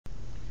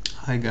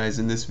Hi guys,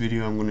 in this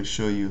video I'm going to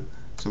show you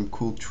some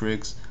cool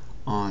tricks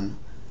on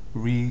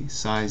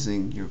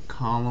resizing your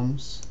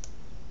columns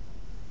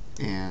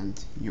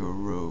and your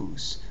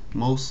rows.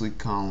 Mostly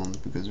columns,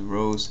 because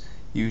rows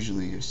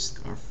usually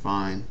are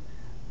fine,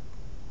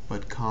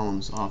 but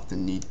columns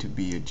often need to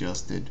be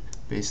adjusted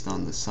based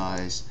on the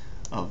size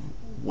of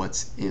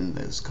what's in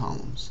those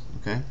columns.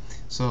 Okay,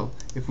 so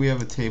if we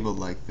have a table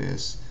like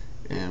this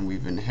and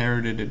we've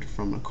inherited it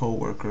from a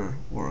coworker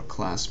or a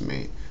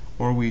classmate,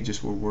 or we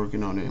just were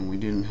working on it and we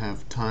didn't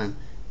have time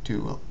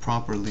to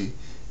properly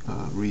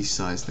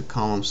resize the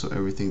columns so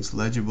everything's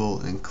legible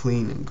and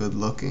clean and good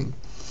looking,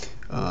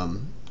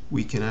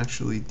 we can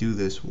actually do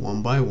this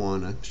one by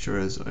one. I'm sure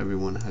as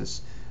everyone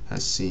has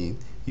seen,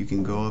 you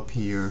can go up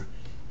here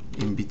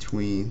in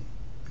between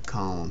the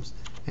columns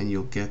and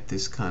you'll get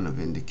this kind of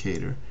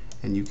indicator,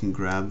 and you can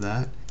grab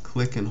that,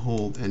 click and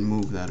hold and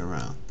move that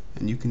around,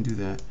 and you can do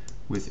that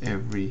with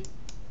every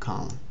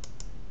column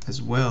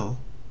as well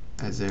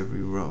as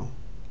every row.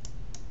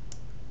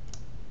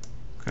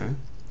 Okay,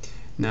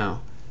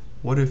 now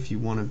what if you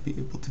want to be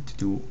able to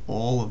do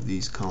all of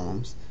these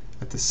columns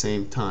at the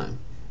same time?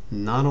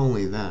 Not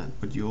only that,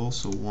 but you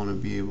also want to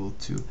be able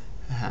to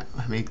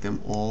make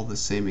them all the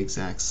same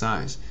exact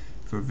size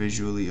for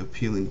visually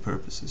appealing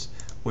purposes.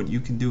 What you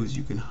can do is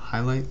you can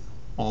highlight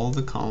all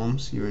the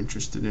columns you're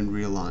interested in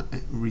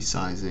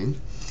resizing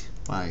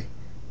by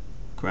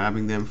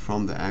grabbing them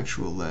from the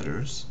actual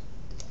letters,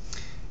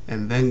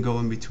 and then go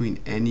in between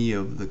any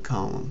of the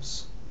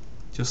columns.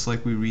 Just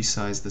like we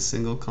resized the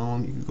single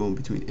column, you can go in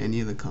between any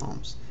of the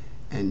columns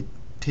and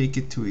take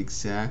it to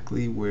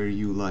exactly where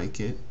you like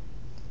it,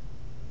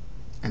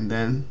 and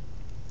then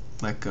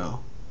let go.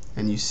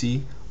 And you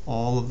see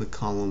all of the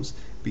columns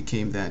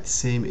became that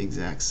same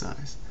exact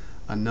size.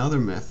 Another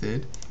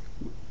method,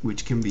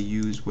 which can be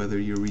used whether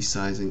you're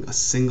resizing a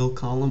single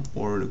column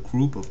or a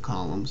group of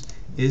columns,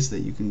 is that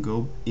you can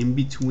go in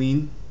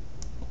between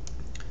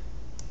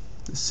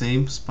the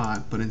same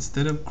spot, but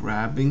instead of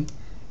grabbing,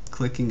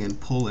 clicking and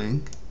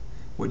pulling,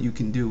 what you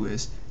can do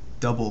is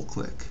double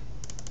click.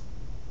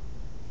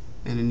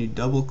 And when you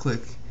double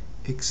click,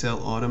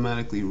 Excel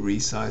automatically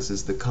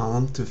resizes the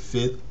column to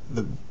fit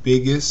the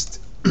biggest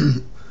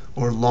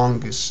or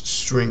longest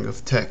string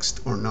of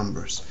text or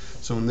numbers.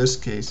 So in this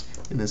case,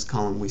 in this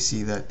column, we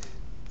see that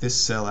this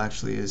cell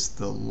actually is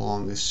the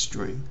longest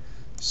string.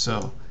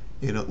 So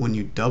when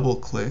you double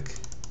click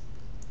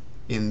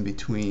in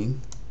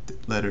between the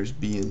letters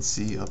B and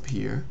C up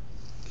here,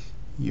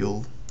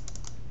 it'll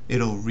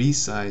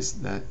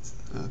resize that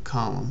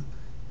column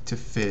to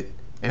fit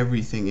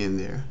everything in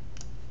there.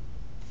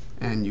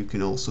 And you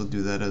can also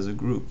do that as a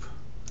group.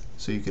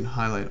 So you can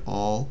highlight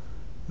all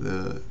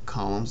the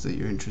columns that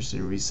you're interested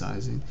in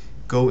resizing,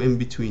 go in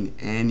between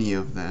any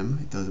of them,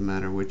 it doesn't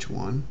matter which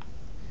one,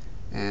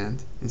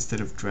 and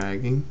instead of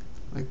dragging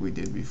like we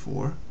did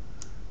before,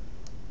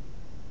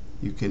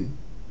 you can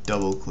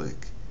double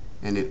click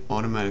and it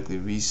automatically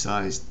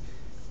resized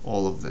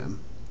all of them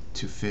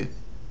to fit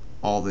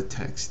all the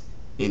text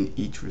in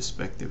each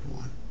respective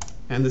one.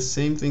 And the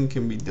same thing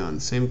can be done,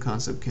 same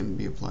concept can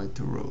be applied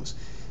to rows.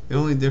 The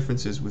only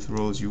difference is with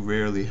rows you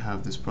rarely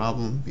have this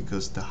problem,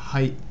 because the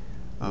height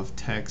of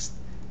text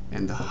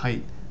and the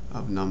height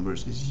of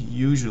numbers is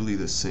usually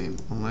the same,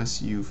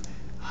 unless you've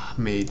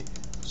made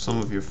some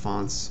of your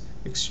fonts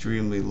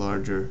extremely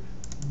larger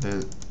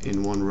than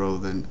in one row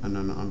than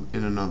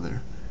in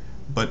another.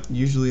 But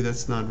usually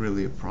that's not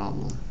really a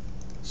problem.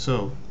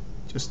 So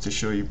just to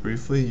show you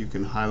briefly, you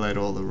can highlight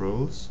all the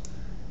rows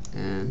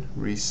and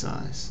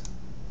resize,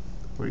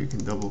 or you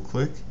can double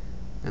click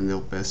and they'll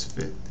best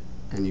fit.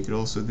 And you could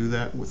also do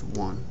that with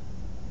one.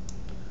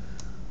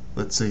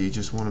 Let's say you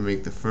just want to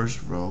make the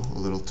first row a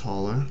little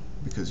taller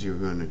because you're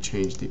going to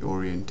change the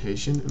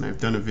orientation, and I've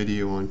done a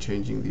video on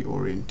changing the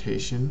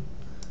orientation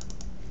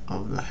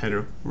of the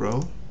header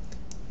row,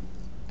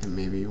 and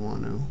maybe you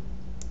want to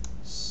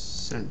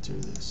center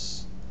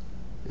this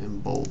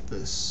and bold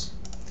this,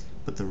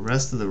 but the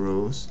rest of the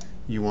rows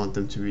you want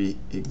them to be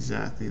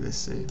exactly the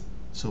same.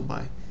 So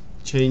by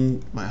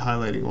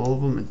highlighting all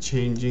of them and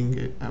changing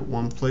it at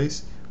one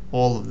place,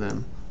 all of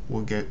them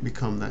will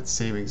become that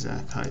same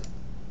exact height.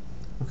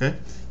 Okay,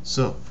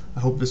 so I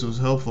hope this was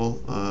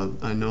helpful.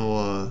 I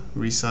know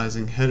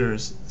resizing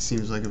headers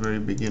seems like a very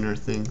beginner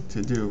thing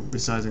to do,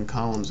 resizing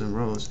columns and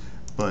rows,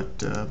 but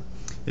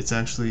it's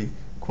actually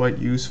quite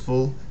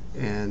useful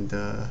and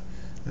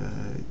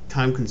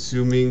time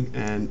consuming,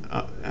 and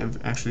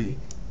actually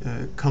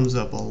comes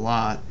up a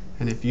lot.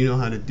 And if you know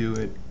how to do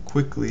it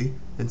quickly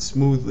and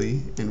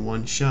smoothly in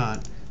one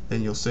shot,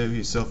 then you'll save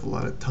yourself a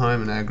lot of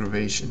time and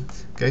aggravation.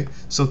 Okay,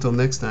 so until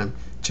next time,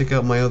 check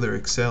out my other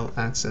Excel,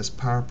 Access,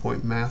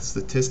 PowerPoint, Math,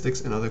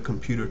 Statistics, and other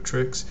computer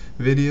tricks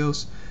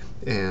videos,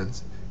 and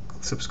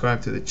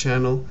subscribe to the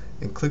channel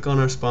and click on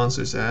our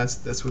sponsors ads.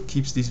 That's what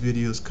keeps these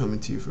videos coming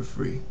to you for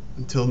free.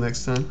 Until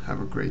next time,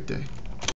 have a great day.